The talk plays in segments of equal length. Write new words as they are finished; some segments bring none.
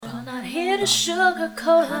here to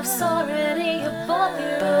sugarcoat, life's already a bumpy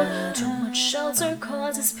road. Too much shelter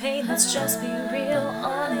causes pain, let's just be real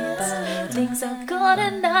honest. Things are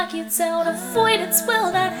gonna knock you down, avoidance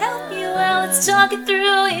will not help you out. Let's talk it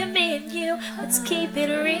through, you, me and you, let's keep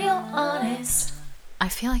it real honest. I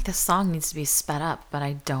feel like this song needs to be sped up, but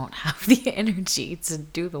I don't have the energy to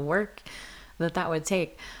do the work that would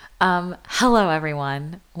take. Hello,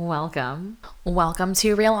 everyone. Welcome. Welcome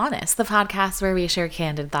to Real Honest, the podcast where we share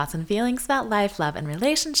candid thoughts and feelings about life, love, and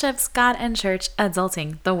relationships, God and church,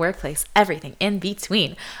 adulting, the workplace, everything in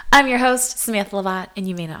between. I'm your host, Samantha Lavat, and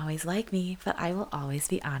you may not always like me, but I will always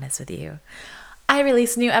be honest with you. I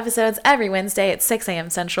release new episodes every Wednesday at 6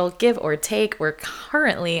 a.m. Central, give or take. We're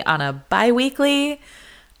currently on a bi-weekly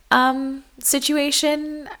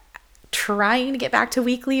situation, trying to get back to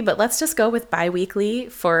weekly, but let's just go with bi-weekly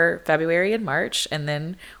for February and March, and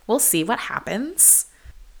then we'll see what happens.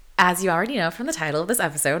 As you already know from the title of this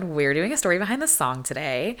episode, we're doing a story behind the song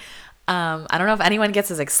today. I don't know if anyone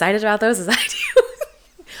gets as excited about those as I do,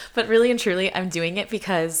 but really and truly, I'm doing it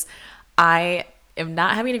because I am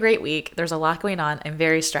not having a great week. There's a lot going on. I'm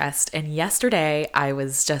very stressed. And yesterday I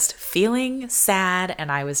was just feeling sad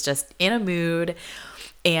and I was just in a mood,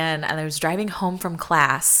 and I was driving home from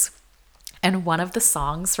class. And one of the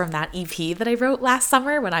songs from that EP that I wrote last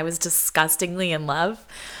summer when I was disgustingly in love,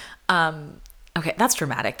 okay, that's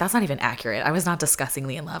dramatic. That's not even accurate. I was not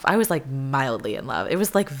disgustingly in love. I was like mildly in love. It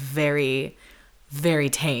was like very, very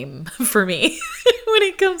tame for me when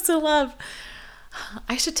it comes to love.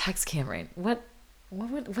 I should text Cameron.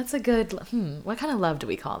 What's a good, what kind of love do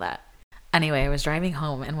we call that? Anyway, I was driving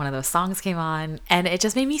home and one of those songs came on and it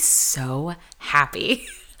just made me so happy.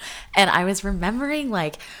 And I was remembering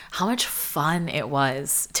like how much fun it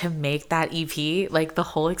was to make that EP. Like the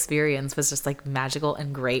whole experience was just like magical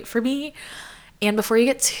and great for me. And before you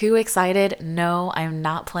get too excited, no, I'm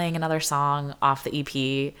not playing another song off the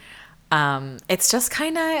EP. It's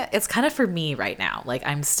kind of for me right now. Like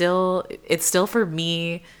it's still for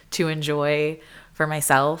me to enjoy for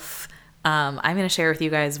myself. I'm going to share with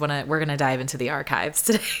you guys we're going to dive into the archives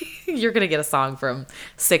today. You're going to get a song from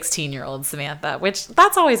 16-year-old Samantha, which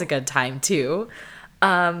that's always a good time too.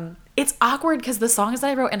 It's awkward because the songs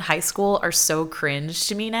that I wrote in high school are so cringe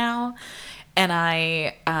to me now. And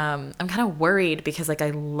I'm kind of worried because like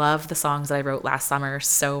I love the songs that I wrote last summer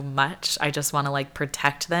so much. I just want to like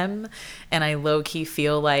protect them. And I low-key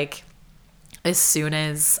feel like as soon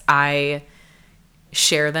as I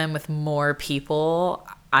share them with more people,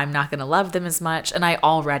 I'm not going to love them as much. And I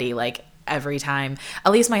already like every time,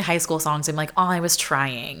 at least my high school songs, I'm like, oh, I was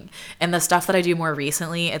trying. And the stuff that I do more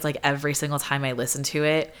recently, it's like every single time I listen to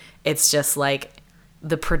it, it's just like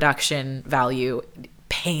the production value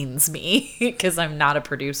pains me because I'm not a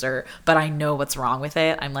producer, but I know what's wrong with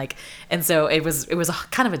it. I'm like, and so it was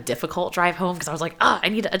kind of a difficult drive home because I was like, I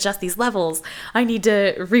need to adjust these levels. I need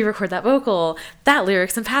to re-record that vocal. That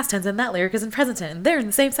lyric's in past tense and that lyric is in present tense and they're in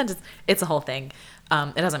the same sentence. It's a whole thing.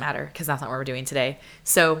 It doesn't matter because that's not what we're doing today.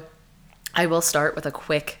 So I will start with a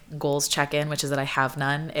quick goals check-in, which is that I have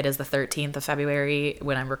none. It is the 13th of February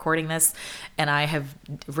when I'm recording this, and I have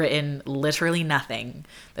written literally nothing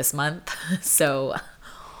this month. So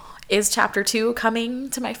is chapter 2 coming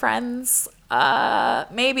to my friends?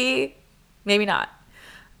 Maybe not.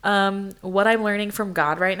 What I'm learning from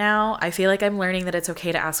God right now, I feel like I'm learning that it's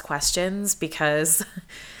okay to ask questions because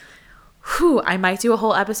I might do a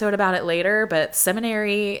whole episode about it later, but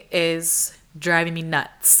seminary is driving me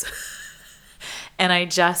nuts. And I'm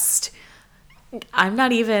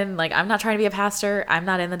not trying to be a pastor. I'm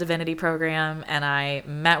not in the divinity program. And I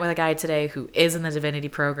met with a guy today who is in the divinity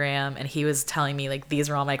program. And he was telling me like, these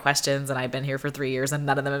are all my questions. And I've been here for 3 years and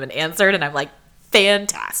none of them have been answered. And I'm like,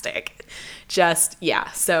 fantastic.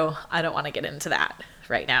 So I don't want to get into that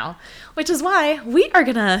right now, which is why we are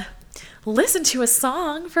going to listen to a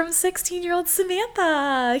song from 16-year-old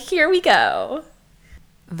Samantha. Here we go.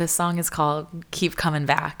 This song is called Keep Comin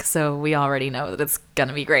Back, so we already know that it's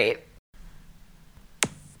gonna be great.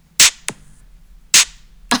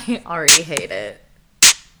 I already hate it.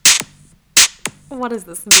 What is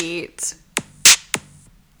this beat?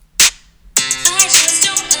 I just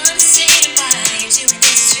don't understand why you're doing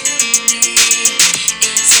this to me.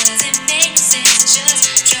 It doesn't make sense,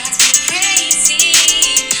 just drives me crazy.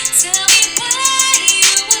 Tell me why you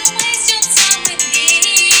would waste your time with me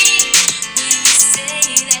when you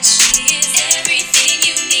say that she is everything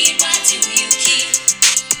you need. Why do you keep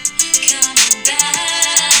coming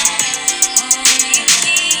back? Oh, you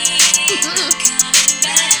keep coming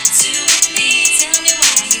back to me. Tell me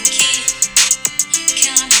why you keep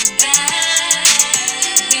coming back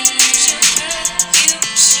when you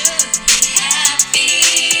should be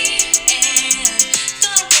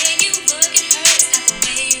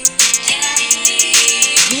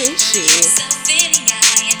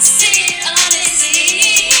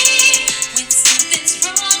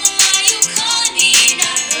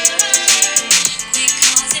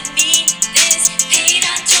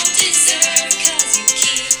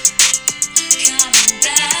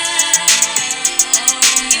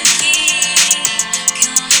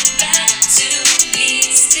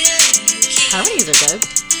good.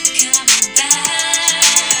 Coming back.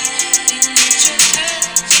 When the truth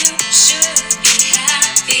hurt, you should be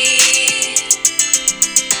happy.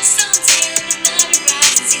 Someday when the love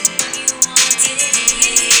rises, see the one you wanted.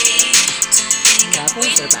 Don't think I'm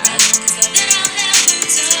Levels are bad. then I'll have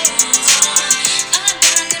moved on. I'm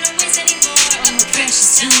not gonna waste any more of my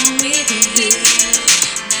precious time with you.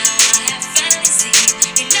 Now I have finally seen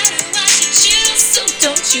you're not who I should choose, so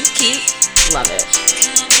don't you keep Love it.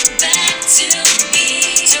 coming back to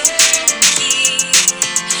me. Don't keep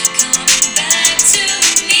coming back to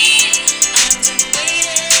me. I'm done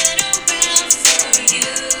waiting around for you.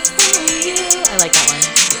 I like that one.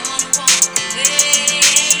 Gonna walk away.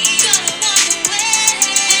 Gonna walk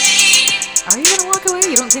away. Are you gonna walk away?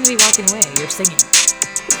 You don't seem to be walking away. You're singing.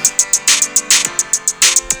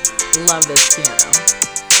 Love this piano.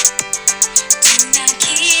 Do not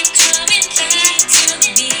keep coming back to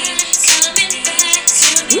me. Coming back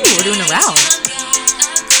to me. Ooh, we're doing a round. I'm gone.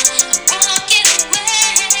 I'm walking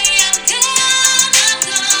away. I'm gone. I'm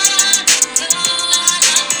gone.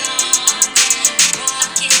 I'm gone. I'm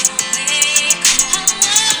walking away. I'm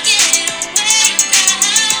walking away now.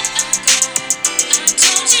 I'm gone.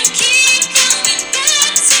 Don't you keep coming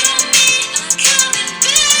back to me. Coming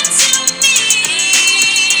back to me.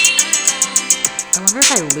 I wonder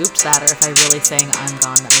if I looped that or if I really sang I'm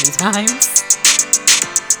Gone that many times.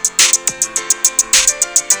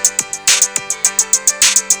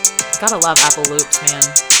 Gotta love Apple Loops, man.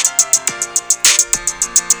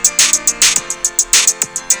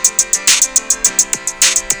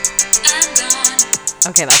 I'm gone.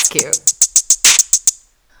 Okay, that's cute.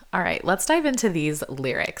 All right, let's dive into these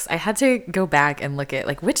lyrics. I had to go back and look at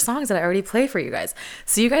like which songs did I already play for you guys.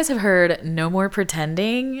 So you guys have heard No More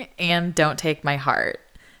Pretending and Don't Take My Heart.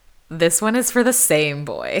 This one is for the same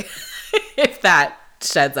boy, if that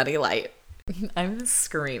sheds any light. I'm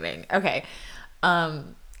screaming. Okay.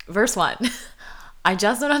 Verse 1. I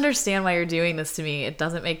just don't understand why you're doing this to me. It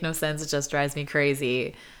doesn't make no sense. It just drives me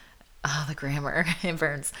crazy. Oh, the grammar. It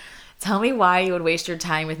burns. Tell me why you would waste your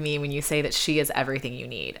time with me when you say that she is everything you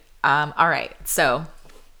need. All right. So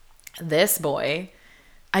this boy,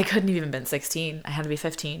 I couldn't have even been 16. I had to be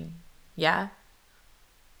 15. Yeah.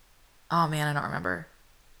 Oh man, I don't remember.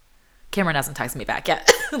 Cameron hasn't texted me back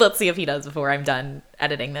yet. Let's see if he does before I'm done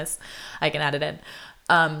editing this. I can add it in.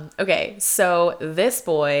 Okay, so this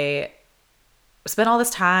boy spent all this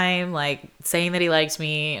time like saying that he liked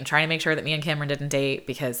me and trying to make sure that me and Cameron didn't date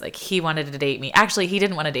because like he wanted to date me. Actually, he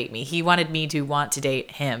didn't want to date me. He wanted me to want to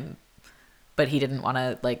date him, but he didn't want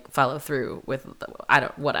to like follow through with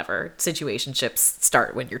whatever situationships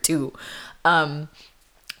start when you're two.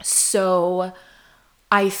 So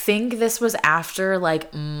I think this was after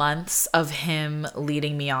like months of him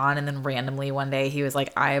leading me on, and then randomly one day he was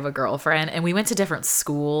like, I have a girlfriend, and we went to different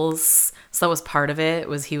schools. So that was part of it,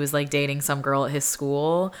 was he was like dating some girl at his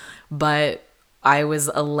school, but I was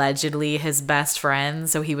allegedly his best friend.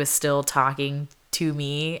 So he was still talking to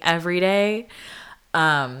me every day.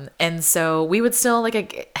 And so we would still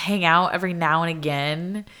like hang out every now and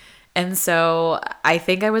again. And so I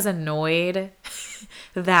think I was annoyed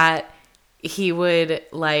that he would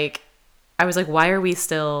like, I was like, why are we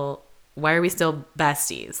still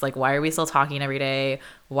besties? Like, why are we still talking every day?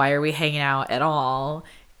 Why are we hanging out at all?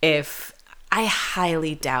 If I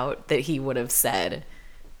highly doubt that he would have said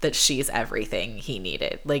that she's everything he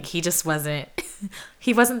needed. Like, he just wasn't,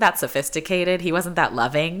 he wasn't that sophisticated. He wasn't that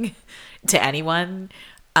loving to anyone.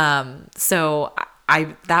 So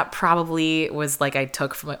that probably was like I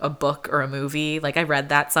took from a book or a movie. Like I read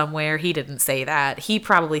that somewhere. He didn't say that. He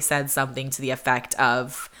probably said something to the effect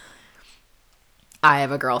of, I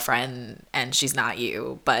have a girlfriend and she's not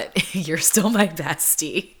you, but you're still my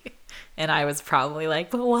bestie. And I was probably like,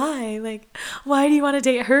 but why? Like, why do you want to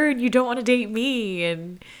date her and you don't want to date me?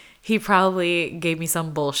 And he probably gave me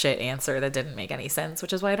some bullshit answer that didn't make any sense,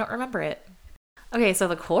 which is why I don't remember it. Okay, so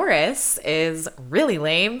the chorus is really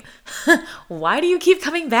lame. Why do you keep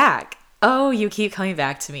coming back? Oh, you keep coming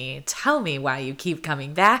back to me. Tell me why you keep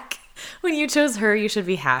coming back. When you chose her, you should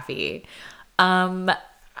be happy.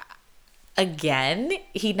 Again,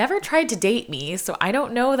 he never tried to date me, so I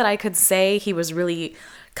don't know that I could say he was really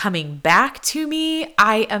coming back to me.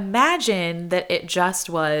 I imagine that it just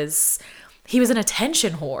was, he was an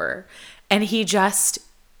attention whore, and he just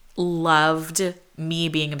loved me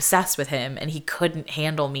being obsessed with him, and he couldn't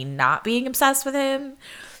handle me not being obsessed with him.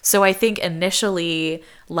 So I think initially,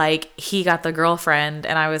 like, he got the girlfriend,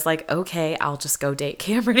 and I was like, okay, I'll just go date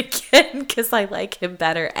Cameron again because I like him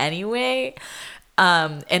better anyway.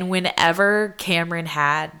 And whenever Cameron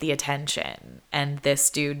had the attention and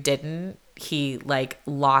this dude didn't, he like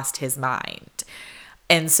lost his mind.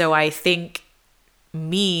 And so I think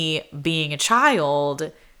me being a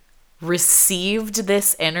child received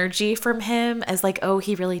this energy from him as like, oh,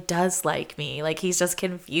 he really does like me. Like, he's just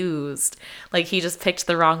confused. Like, he just picked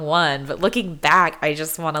the wrong one. But looking back, I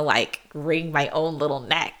just want to like wring my own little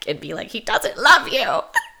neck and be like, he doesn't love you.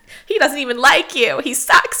 He doesn't even like you. He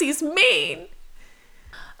sucks. He's mean.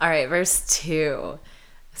 All right, verse 2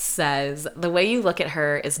 says, the way you look at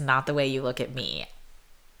her is not the way you look at me.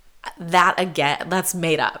 That, again, that's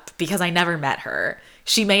made up because I never met her.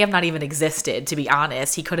 She may have not even existed, to be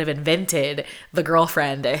honest. He could have invented the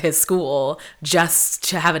girlfriend at his school just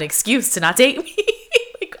to have an excuse to not date me.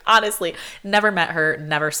 Like, honestly, never met her,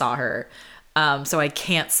 never saw her. So I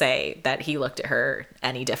can't say that he looked at her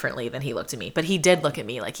any differently than he looked at me. But he did look at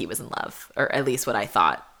me like he was in love, or at least what I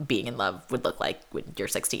thought being in love would look like when you're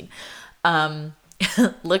 16.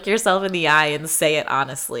 Look yourself in the eye and say it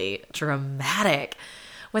honestly. Dramatic.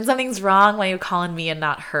 When something's wrong, why are you calling me and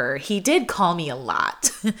not her? He did call me a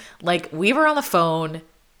lot. Like, we were on the phone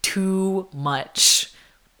too much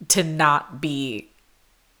to not be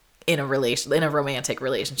in a romantic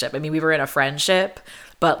relationship. I mean, we were in a friendship,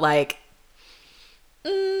 but like,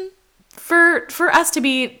 for us to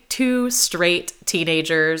be two straight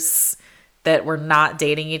teenagers that were not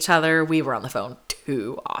dating each other, we were on the phone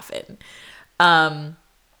too often.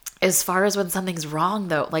 As far as when something's wrong,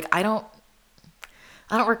 though, like, I don't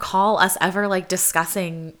recall us ever like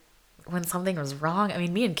discussing when something was wrong. I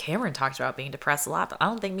mean, me and Cameron talked about being depressed a lot, but I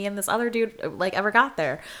don't think me and this other dude like ever got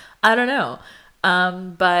there. I don't know.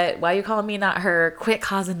 But why you calling me not her? Quit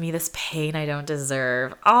causing me this pain I don't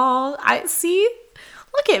deserve. Oh, I see.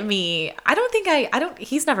 Look at me.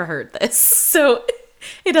 He's never heard this, so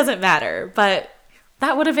it doesn't matter. But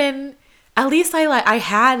that would have been, at least I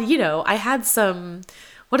had some,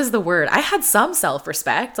 what is the word? I had some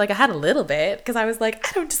self-respect. Like, I had a little bit because I was like,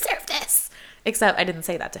 I don't deserve this. Except I didn't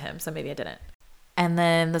say that to him, so maybe I didn't. And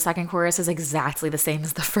then the second chorus is exactly the same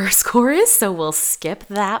as the first chorus, so we'll skip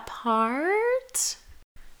that part.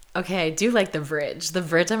 Okay, I do like the bridge. The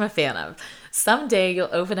bridge I'm a fan of. Someday you'll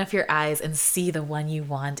open up your eyes and see the one you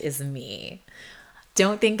want is me.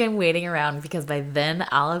 Don't think I'm waiting around because by then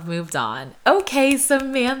I'll have moved on. Okay,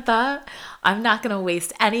 Samantha, I'm not going to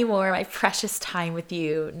waste any more of my precious time with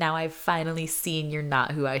you. Now I've finally seen you're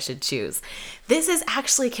not who I should choose. This is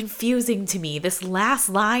actually confusing to me. This last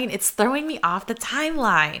line, it's throwing me off the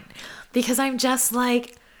timeline because I'm just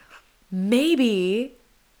like, maybe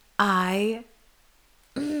I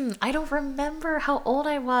don't remember how old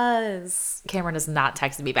I was. Cameron has not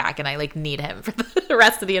texted me back and I like need him for the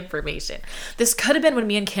rest of the information. This could have been when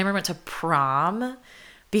me and Cameron went to prom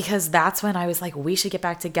because that's when I was like, we should get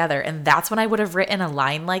back together. And that's when I would have written a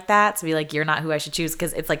line like that to be like, you're not who I should choose,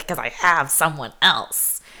 because it's like, because I have someone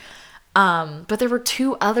else. But there were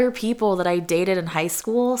two other people that I dated in high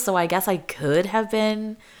school, so I guess I could have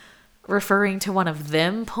been referring to one of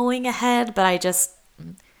them pulling ahead, but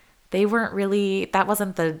they weren't really, I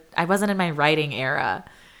wasn't in my writing era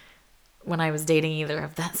when I was dating either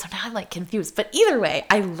of them. So now I'm like confused. But either way,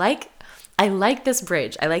 I like this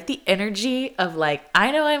bridge. I like the energy of like,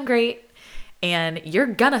 I know I'm great and you're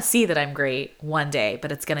gonna see that I'm great one day, but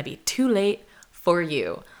it's gonna be too late for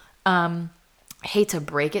you. Hate to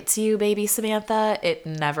break it to you, baby Samantha. It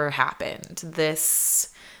never happened.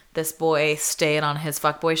 This boy stayed on his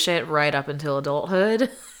fuckboy shit right up until adulthood.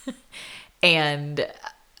 And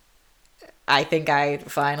I think I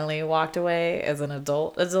finally walked away as an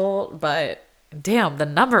adult, but damn, the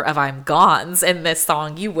number of I'm gones in this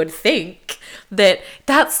song, you would think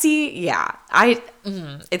it's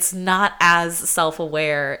not as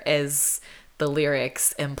self-aware as the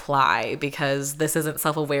lyrics imply, because this isn't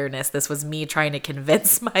self-awareness. This was me trying to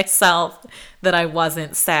convince myself that I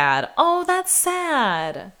wasn't sad. Oh, that's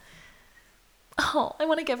sad. Oh, I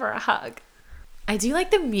want to give her a hug. I do like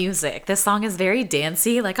the music. This song is very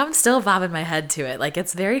dancey. Like, I'm still bobbing my head to it. Like,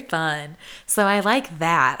 it's very fun. So I like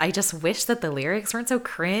that. I just wish that the lyrics weren't so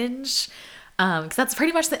cringe. Because that's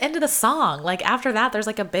pretty much the end of the song. Like, after that, there's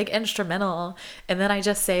like a big instrumental. And then I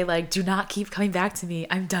just say like, do not keep coming back to me.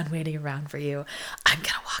 I'm done waiting around for you. I'm going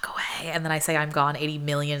to walk away. And then I say I'm gone 80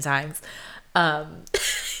 million times.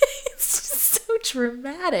 It's just so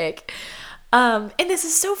dramatic. And this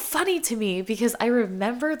is so funny to me because I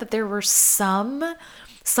remember that there were some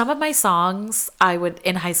of my songs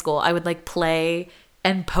in high school, I would like play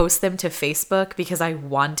and post them to Facebook because I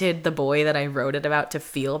wanted the boy that I wrote it about to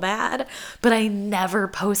feel bad, but I never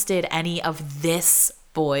posted any of this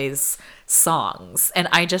boy's songs. And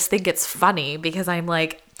I just think it's funny because I'm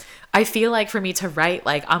like, I feel like for me to write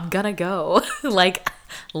like, I'm gonna go, like,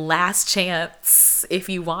 last chance, if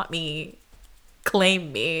you want me,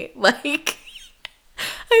 claim me. Like,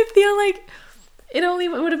 I feel like It only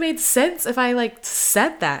would have made sense if I like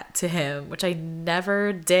said that to him, which I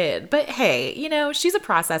never did. But hey, she's a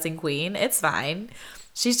processing queen. It's fine.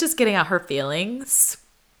 She's just getting out her feelings.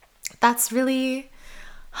 That's really,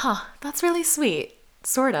 that's really sweet.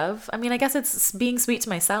 Sort of. I mean, I guess it's being sweet to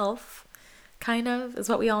myself, kind of, is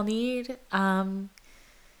what we all need.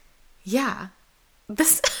 Yeah.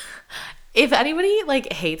 This if anybody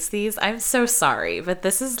like hates these, I'm so sorry, but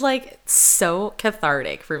this is like so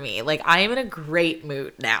cathartic for me. Like I am in a great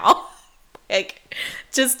mood now. Like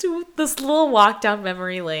just this little walk down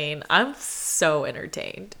memory lane. I'm so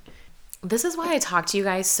entertained. This is why I talk to you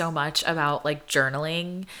guys so much about like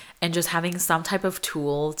journaling and just having some type of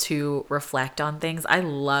tool to reflect on things. I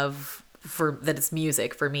love for that it's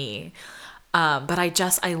music for me. But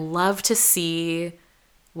I love to see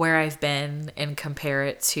where I've been and compare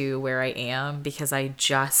it to where I am, because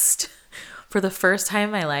for the first time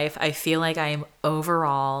in my life, I feel like I am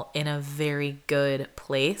overall in a very good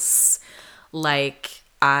place. Like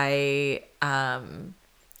I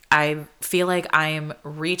feel like I'm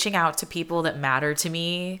reaching out to people that matter to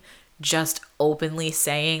me, just openly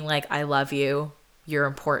saying like, I love you. You're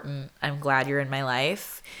important. I'm glad you're in my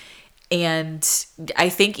life. And I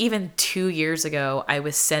think even 2 years ago, I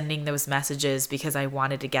was sending those messages because I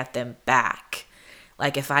wanted to get them back.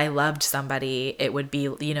 Like if I loved somebody, it would be,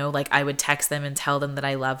 like I would text them and tell them that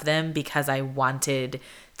I love them because I wanted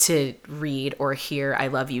to read or hear I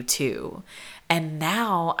love you too. And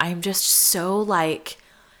now I'm just so like,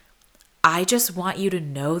 I just want you to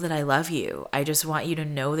know that I love you. I just want you to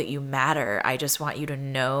know that you matter. I just want you to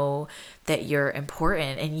know that you're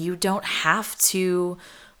important, and you don't have to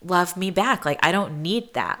love me back. Like, I don't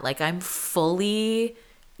need that. Like, I'm fully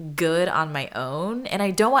good on my own. And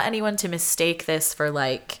I don't want anyone to mistake this for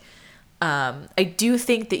like, I do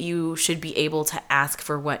think that you should be able to ask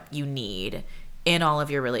for what you need in all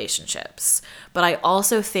of your relationships. But I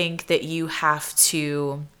also think that you have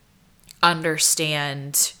to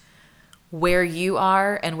understand where you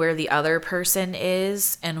are and where the other person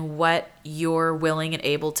is and what you're willing and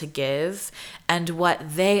able to give and what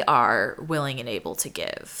they are willing and able to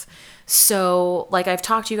give. So, like I've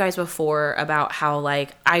talked to you guys before about how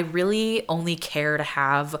like I really only care to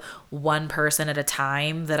have one person at a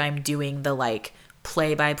time that I'm doing the like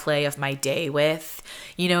play by play of my day with.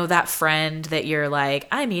 That friend that you're like,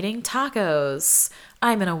 I'm eating tacos.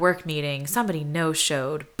 I'm in a work meeting. Somebody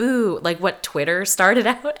no-showed. Boo. Like what Twitter started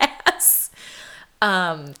out as.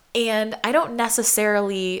 And I don't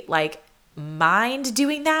necessarily like mind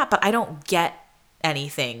doing that, but I don't get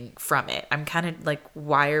anything from it. I'm kind of like,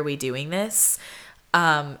 why are we doing this?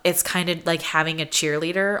 It's kind of like having a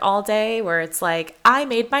cheerleader all day where it's like, I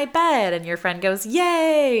made my bed, and your friend goes,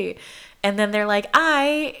 yay. And then they're like,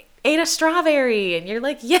 I ate a strawberry, and you're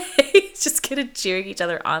like, yay. Just kind of cheering each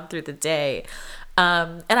other on through the day.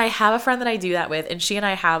 And I have a friend that I do that with, and she and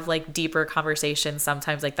I have like deeper conversations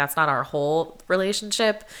sometimes. Like that's not our whole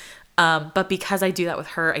relationship. But because I do that with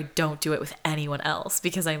her, I don't do it with anyone else,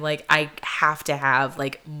 because I'm like, I have to have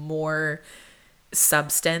like more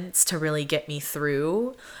substance to really get me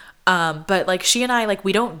through. But like she and I, like,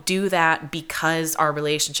 we don't do that because our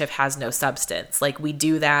relationship has no substance. Like we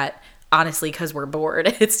do that honestly because we're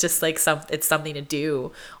bored. It's just like it's something to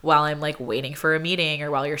do while I'm like waiting for a meeting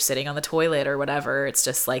or while you're sitting on the toilet or whatever. It's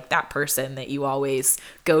just like that person that you always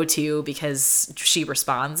go to because she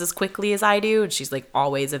responds as quickly as I do, and she's like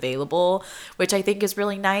always available, which I think is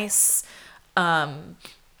really nice.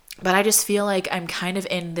 But I just feel like I'm kind of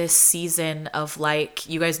in this season of like,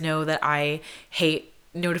 you guys know that I hate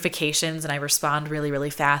notifications and I respond really, really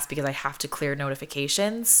fast because I have to clear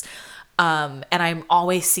notifications. And I'm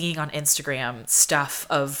always seeing on Instagram stuff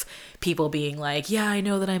of people being like, yeah, I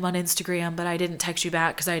know that I'm on Instagram, but I didn't text you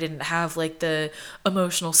back because I didn't have like the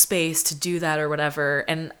emotional space to do that or whatever.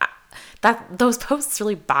 And those posts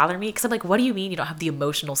really bother me because I'm like, what do you mean you don't have the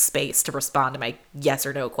emotional space to respond to my yes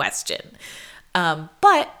or no question?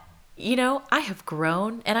 But I have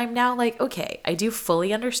grown, and I'm now like, okay, I do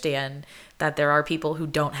fully understand that there are people who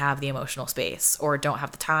don't have the emotional space or don't have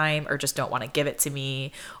the time or just don't want to give it to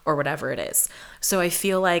me or whatever it is. So I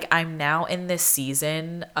feel like I'm now in this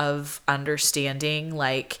season of understanding,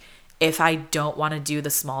 like, if I don't want to do the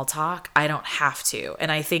small talk, I don't have to.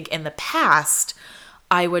 And I think in the past,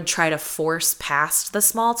 I would try to force past the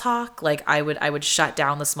small talk. Like I would shut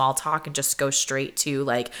down the small talk and just go straight to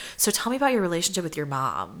like, so tell me about your relationship with your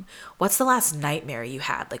mom. What's the last nightmare you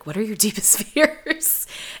had? Like, what are your deepest fears?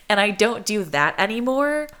 And I don't do that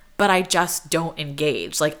anymore, but I just don't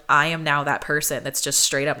engage. Like I am now that person that's just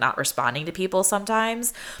straight up not responding to people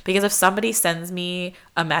sometimes, because if somebody sends me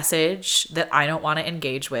a message that I don't want to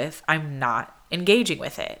engage with, I'm not engaging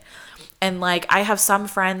with it. And like I have some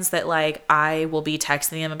friends that like I will be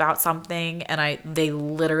texting them about something and they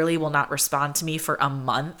literally will not respond to me for a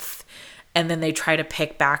month, and then they try to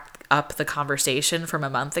pick back up the conversation from a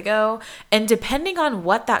month ago. And depending on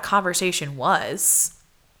what that conversation was,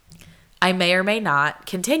 I may or may not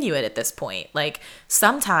continue it at this point. Like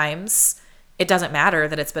sometimes it doesn't matter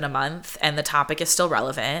that it's been a month and the topic is still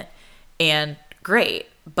relevant and great.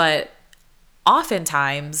 But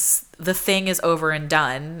oftentimes the thing is over and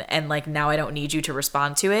done, and like now I don't need you to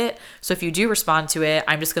respond to it. So if you do respond to it,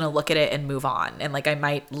 I'm just going to look at it and move on. And like I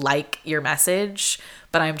might like your message,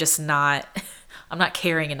 but I'm just not I'm not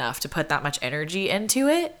caring enough to put that much energy into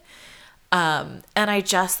it. And I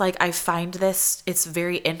just like, I find this, it's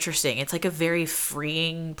very interesting. It's like a very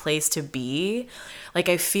freeing place to be. Like,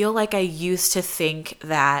 I feel like I used to think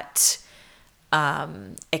that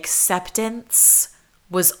acceptance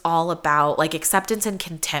was all about like acceptance and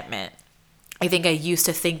contentment. I think I used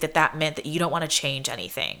to think that that meant that you don't want to change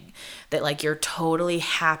anything, that like you're totally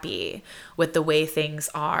happy with the way things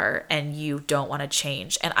are and you don't want to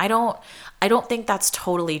change. And I don't think that's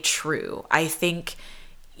totally true. I think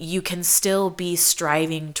you can still be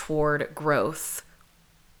striving toward growth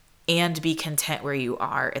and be content where you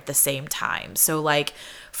are at the same time. So like,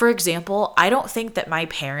 for example, I don't think that my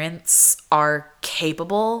parents are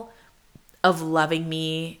capable of loving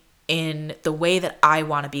me in the way that I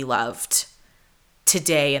want to be loved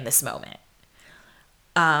today in this moment.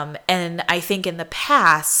 And I think in the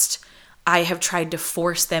past, I have tried to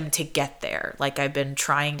force them to get there. Like I've been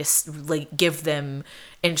trying to like give them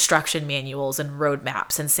instruction manuals and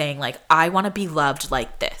roadmaps and saying like, I want to be loved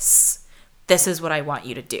like this. This is what I want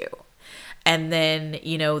you to do. And then,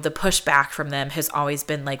 you know, the pushback from them has always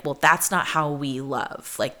been like, well, that's not how we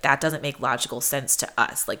love. Like that doesn't make logical sense to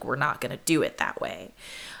us. Like we're not going to do it that way.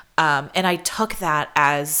 And I took that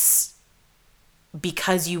as,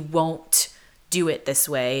 because you won't do it this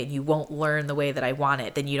way and you won't learn the way that I want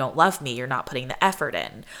it, then you don't love me. You're not putting the effort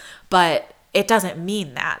in. But it doesn't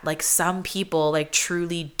mean that. Like some people like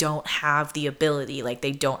truly don't have the ability, like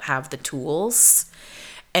they don't have the tools.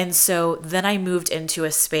 And so then I moved into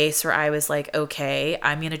a space where I was like, okay,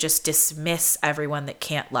 I'm going to just dismiss everyone that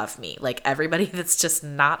can't love me. Like everybody that's just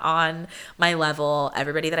not on my level,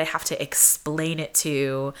 everybody that I have to explain it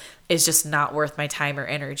to is just not worth my time or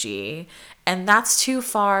energy. And that's too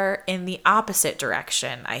far in the opposite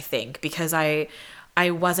direction, I think, because I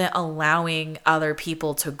wasn't allowing other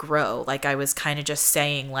people to grow. Like I was kind of just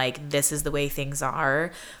saying like, this is the way things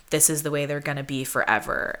are. This is the way they're going to be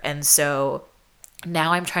forever. And so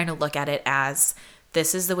now I'm trying to look at it as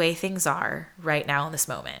this is the way things are right now in this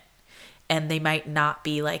moment. And they might not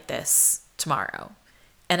be like this tomorrow.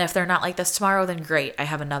 And if they're not like this tomorrow, then great, I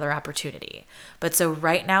have another opportunity. But so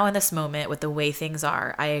right now in this moment with the way things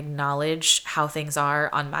are, I acknowledge how things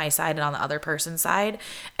are on my side and on the other person's side,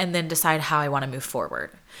 and then decide how I want to move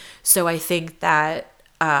forward. So I think that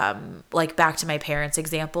like back to my parents'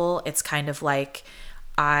 example, it's kind of like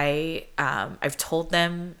I've told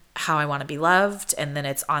them how I want to be loved, and then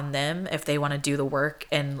it's on them if they want to do the work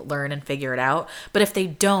and learn and figure it out. But if they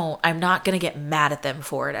don't, I'm not going to get mad at them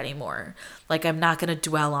for it anymore. Like I'm not going to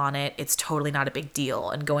dwell on it. It's totally not a big deal.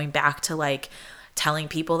 And going back to like telling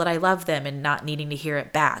people that I love them and not needing to hear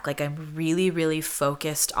it back. Like I'm really, really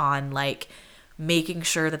focused on like making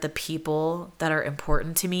sure that the people that are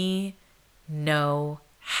important to me know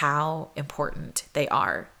how important they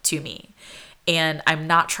are to me. And I'm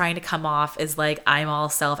not trying to come off as like I'm all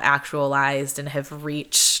self-actualized and have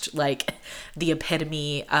reached like the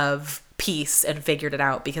epitome of peace and figured it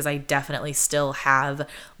out, because I definitely still have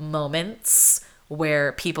moments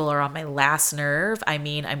where people are on my last nerve. I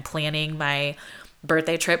mean, I'm planning my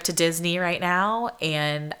birthday trip to Disney right now,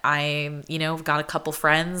 and I'm, you know, got a couple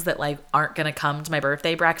friends that like aren't going to come to my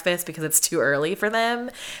birthday breakfast because it's too early for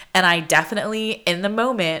them. And I definitely in the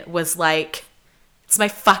moment was like, it's my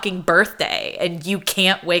fucking birthday and you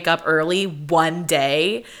can't wake up early one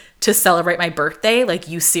day to celebrate my birthday. Like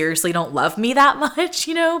you seriously don't love me that much,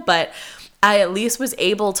 you know? But I at least was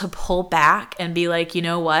able to pull back and be like, you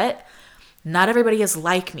know what? Not everybody is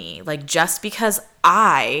like me. Like just because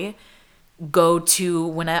I go to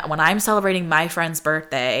when I'm celebrating my friend's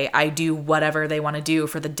birthday, I do whatever they want to do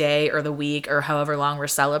for the day or the week or however long we're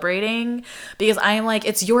celebrating, because I'm like,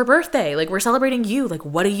 it's your birthday. Like we're celebrating you. Like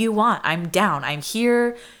what do you want? I'm down. I'm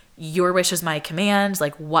here. Your wish is my command.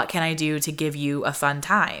 Like what can I do to give you a fun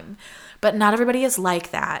time? But not everybody is like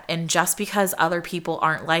that. And just because other people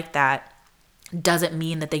aren't like that doesn't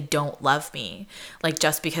mean that they don't love me. Like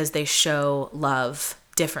just because they show love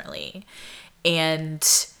differently. And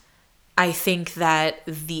I think that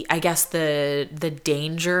the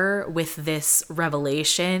danger with this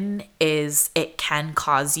revelation is it can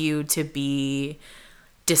cause you to be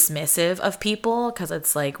dismissive of people, because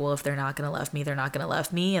it's like, well, if they're not going to love me, they're not going to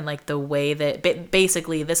love me. And like the way that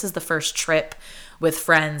basically this is the first trip with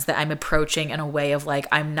friends that I'm approaching in a way of like,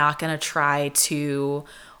 I'm not going to try to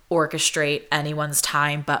orchestrate anyone's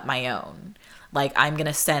time but my own. Like, I'm going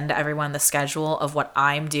to send everyone the schedule of what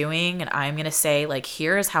I'm doing, and I'm going to say, like,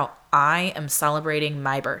 here is how I am celebrating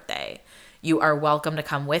my birthday. You are welcome to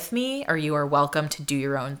come with me, or you are welcome to do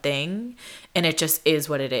your own thing. And it just is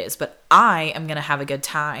what it is. But I am going to have a good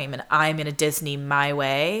time, and I'm going to Disney my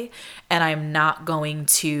way. And I'm not going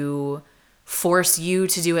to force you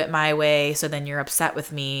to do it my way so then you're upset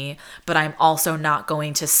with me. But I'm also not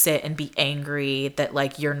going to sit and be angry that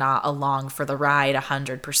like you're not along for the ride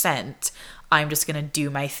 100%. I'm just going to do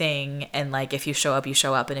my thing. And like, if you show up, you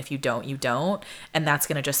show up. And if you don't, you don't. And that's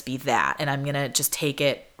going to just be that. And I'm going to just take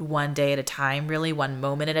it one day at a time, really one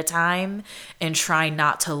moment at a time, and try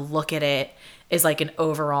not to look at it as like an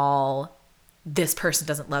overall, this person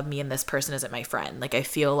doesn't love me and this person isn't my friend. Like, I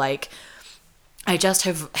feel like I just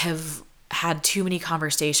have had too many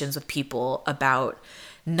conversations with people about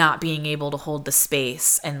not being able to hold the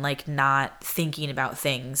space and like not thinking about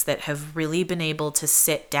things that have really been able to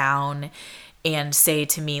sit down and say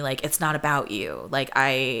to me, like, it's not about you. Like,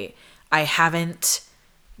 I haven't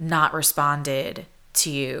not responded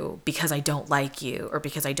to you because I don't like you or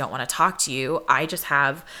because I don't want to talk to you. I just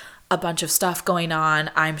have a bunch of stuff going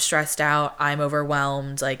on. I'm stressed out. I'm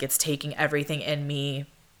overwhelmed. Like, it's taking everything in me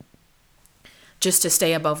just to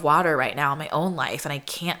stay above water right now in my own life. And I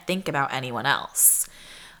can't think about anyone else.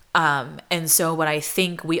 And so what I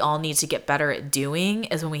think we all need to get better at doing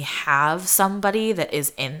is when we have somebody that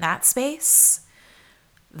is in that space,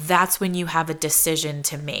 that's when you have a decision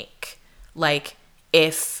to make. Like,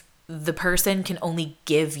 if the person can only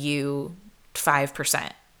give you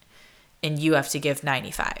 5% and you have to give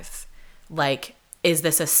 95, like, is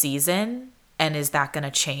this a season? And is that going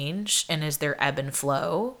to change? And is there ebb and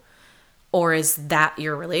flow? Or is that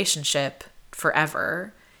your relationship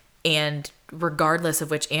forever? And regardless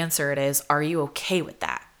of which answer it is, are you okay with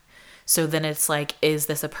that? So then it's like, is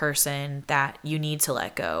this a person that you need to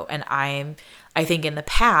let go? And I think in the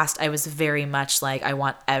past, I was very much like, I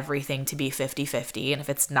want everything to be 50-50. And if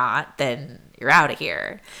it's not, then you're out of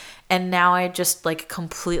here. And now I just like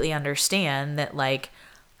completely understand that like,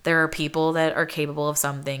 there are people that are capable of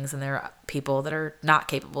some things and there are people that are not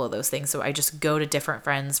capable of those things. So I just go to different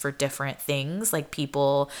friends for different things. Like,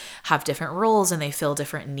 people have different roles and they fill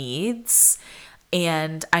different needs.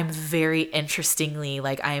 And I'm very interestingly,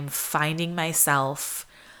 like, I am finding myself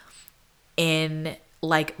in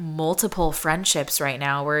like multiple friendships right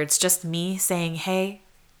now where it's just me saying, hey,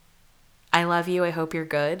 I love you. I hope you're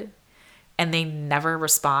good. And they never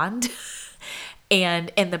respond.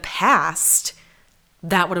 And in the past,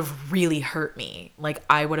 that would have really hurt me. Like,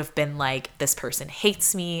 I would have been like, this person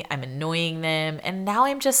hates me, I'm annoying them. And now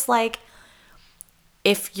I'm just like,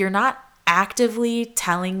 if you're not actively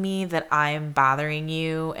telling me that I'm bothering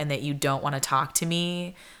you and that you don't want to talk to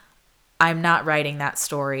me, I'm not writing that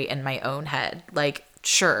story in my own head. Like,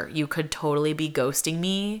 sure, you could totally be ghosting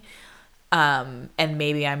me. And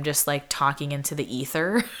maybe I'm just like talking into the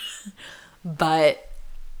ether. But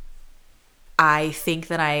I think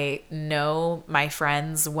that I know my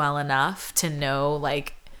friends well enough to know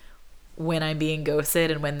like when I'm being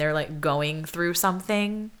ghosted and when they're like going through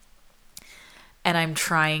something. And I'm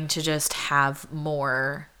trying to just have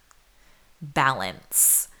more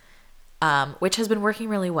balance, which has been working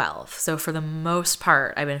really well. So for the most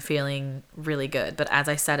part, I've been feeling really good. But as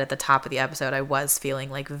I said at the top of the episode, I was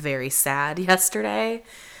feeling like very sad yesterday.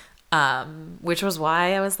 Which was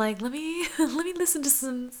why I was like, let me listen to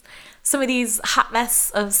some of these hot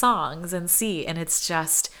mess of songs and see. And it's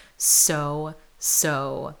just so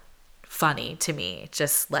funny to me.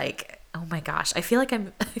 Just like, oh my gosh, I feel like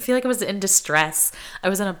I was in distress. I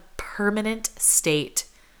was in a permanent state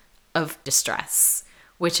of distress,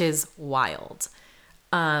 which is wild.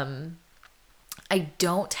 I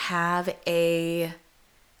don't have a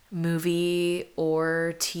movie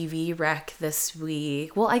or TV rec this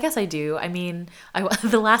week. Well, I guess I do. I mean,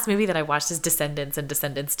 the last movie that I watched is Descendants and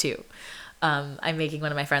Descendants 2. I'm making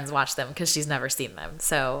one of my friends watch them because she's never seen them.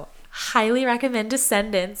 So highly recommend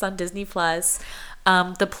Descendants on Disney+.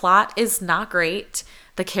 The plot is not great.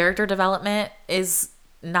 The character development is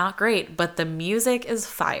not great, but the music is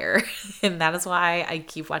fire. And that is why I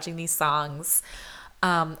keep watching these songs.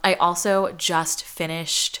 I also just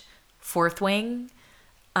finished Fourth Wing.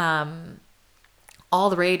 All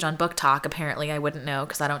the rage on Book Talk, apparently. I wouldn't know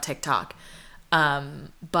because I don't TikTok.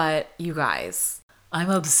 But you guys, I'm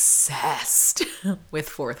obsessed with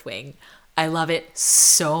Fourth Wing. I love it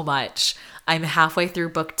so much. I'm halfway through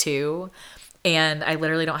book 2 and I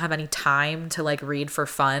literally don't have any time to like read for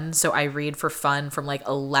fun. So I read for fun from like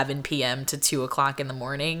 11 p.m. to 2 o'clock in the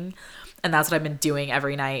morning. And that's what I've been doing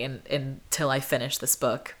every night until I finish this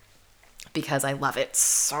book because I love it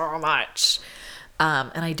so much.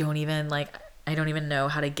 And I don't even know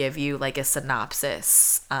how to give you like a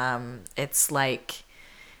synopsis. It's like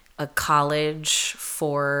a college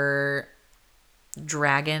for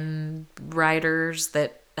dragon riders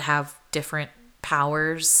that have different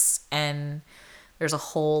powers, and there's a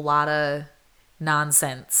whole lot of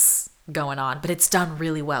nonsense going on, but it's done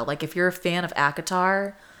really well. Like if you're a fan of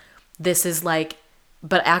ACOTAR, this is like,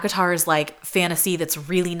 but ACOTAR is like fantasy that's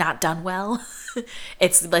really not done well.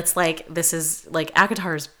 it's like, this is like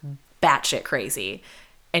ACOTAR is batshit crazy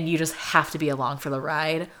and you just have to be along for the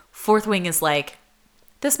ride. Fourth Wing is like,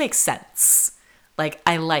 this makes sense. Like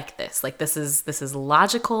I like this. Like this is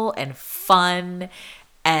logical and fun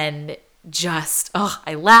and just,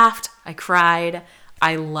 I laughed, I cried,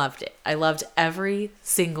 I loved it. I loved every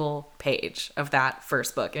single page of that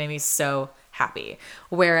first book. It made me so happy.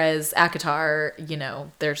 Whereas ACOTAR,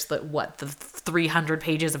 there's the 300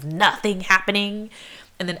 pages of nothing happening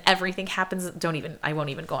and then everything happens. I won't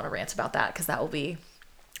even go on a rant about that because that will be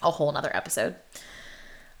a whole nother episode.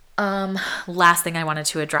 Last thing I wanted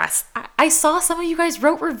to address. I saw some of you guys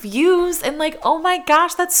wrote reviews and like, oh my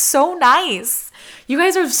gosh, that's so nice. You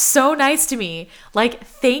guys are so nice to me. Like,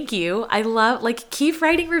 thank you. I love, like, keep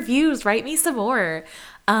writing reviews. Write me some more.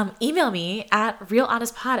 Email me at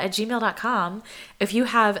realhonestpod@gmail.com if you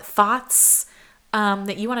have thoughts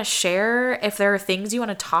that you want to share. If there are things you want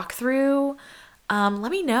to talk through,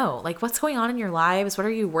 let me know. Like, what's going on in your lives? What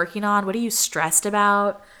are you working on? What are you stressed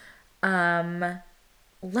about?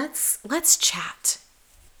 Let's chat.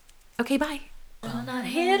 Okay, bye. I'm not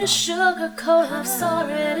here to sugarcoat, life's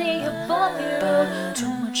already a bumpy road. Too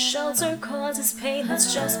much shelter causes pain,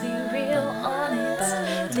 let's just be real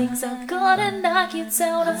honest. Things are gonna knock you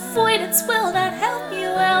down, avoidance will not help you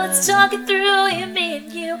out. Let's talk it through, you, me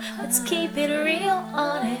and you, let's keep it real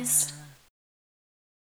honest.